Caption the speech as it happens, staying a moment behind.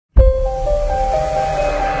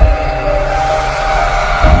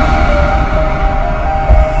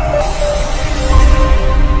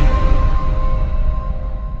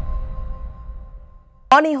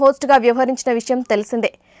ఆనీ host గా వ్యవహరించిన విషయం తెలిసిందే.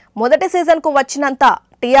 మొదటి సీజన్ కు వచ్చినంత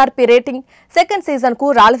టీఆర్పీ రేటింగ్ సెకండ్ సీజన్ కు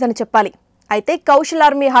రాలేదని చెప్పాలి. అయితే కౌశల్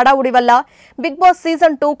ఆర్మీ హడావుడి వల్ల బిగ్ బాస్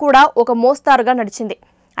సీజన్ 2 కూడా ఒక మోస్తారుగా నడిచింది.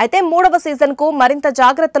 అయితే మూడవ సీజన్ కు మరింత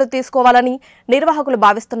జాగ్రత్తలు తీసుకోవాలని నిర్వాహకులు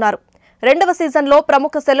భావిస్తున్నారు. రెండవ సీజన్లో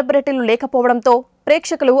ప్రముఖ సెలబ్రిటీలు లేకపోవడంతో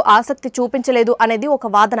ప్రేక్షకులు ఆసక్తి చూపించలేదు అనేది ఒక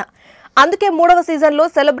వాదన. అందుకే మూడవ సీజన్లో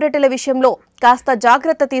సెలబ్రిటీల విషయంలో కాస్త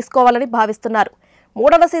జాగ్రత్త తీసుకోవాలని భావిస్తున్నారు.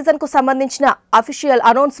 మూడవ సీజన్కు సంబంధించిన అఫీషియల్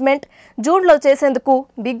అనౌన్స్మెంట్ జూన్లో చేసేందుకు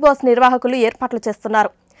బిగ్ బాస్ నిర్వాహకులు ఏర్పాట్లు చేస్తున్నారు.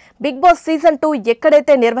 బిగ్ బాస్ సీజన్ 2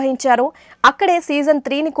 ఎక్కడైతే నిర్వహించారో అక్కడే సీజన్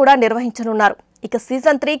 3ని కూడా నిర్వహించనున్నారు. ఇక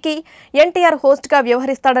సీజన్ 3కి ఎన్టీఆర్ హోస్ట్గా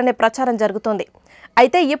వ్యవహరిస్తాడనే ప్రచారం జరుగుతోంది.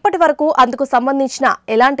 అయితే ఇప్పటి వరకు అందుకు సంబంధించిన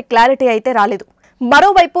ఎలాంటి క్లారిటీ అయితే రాలేదు.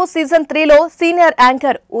 మరోవైపు season 3లో senior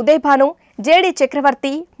anchor Uday Bhanu, JD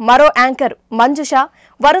చక్రవర్తి, మరో యాంకర్ మంజుష,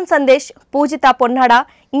 వరుణ్ సందేశ్, పూజిత పొన్నాడ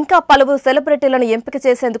ఇంకా పలువురు సెలబ్రిటీలను ఎంపిక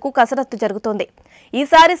చేసేందుకు కసరత్తు జరుగుతోంది.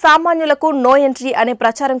 ఈసారి సామాన్యులకు నో ఎంట్రీ అనే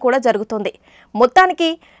ప్రచారం కూడా జరుగుతోంది. మొత్తానికి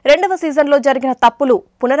రెండవ సీజన్లో జరిగిన తప్పులు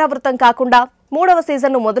పునరావృతం కాకుండా మూడవ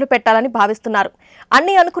సీజన్ను మొదలు పెట్టాలని భావిస్తున్నారు.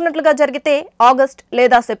 అన్ని అనుకున్నట్లుగా జరిగితే ఆగస్ట్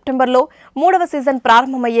లేదా సెప్టెంబర్లో మూడవ సీజన్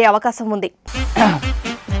ప్రారంభమయ్యే అవకాశం ఉంది.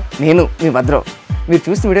 నేను మీ భద్రం. మీరు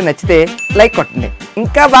చూసిన వీడియో నచ్చితే లైక్ కొట్టండి,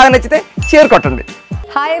 ఇంకా బాగా నచ్చితే షేర్ కొట్టండి.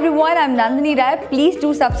 Hi everyone, I'm Nandini Rai. Please do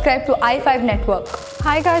subscribe to i5 Network.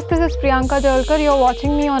 Hi guys, this is Priyanka Jalkar. You're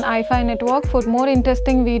watching me on i5 Network. For more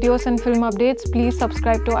interesting videos and film updates, please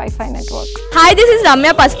subscribe to i5 Network. Hi, this is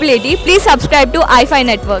Ramya Paspaleti. Please subscribe to i5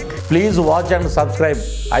 Network. Please watch and subscribe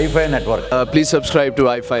i5 Network. Please subscribe to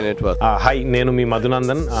i5 Network. Hi, nenu mi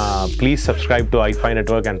Madhunandan. Please subscribe to i5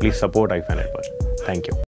 Network and please support i5 Network. Thank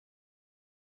you.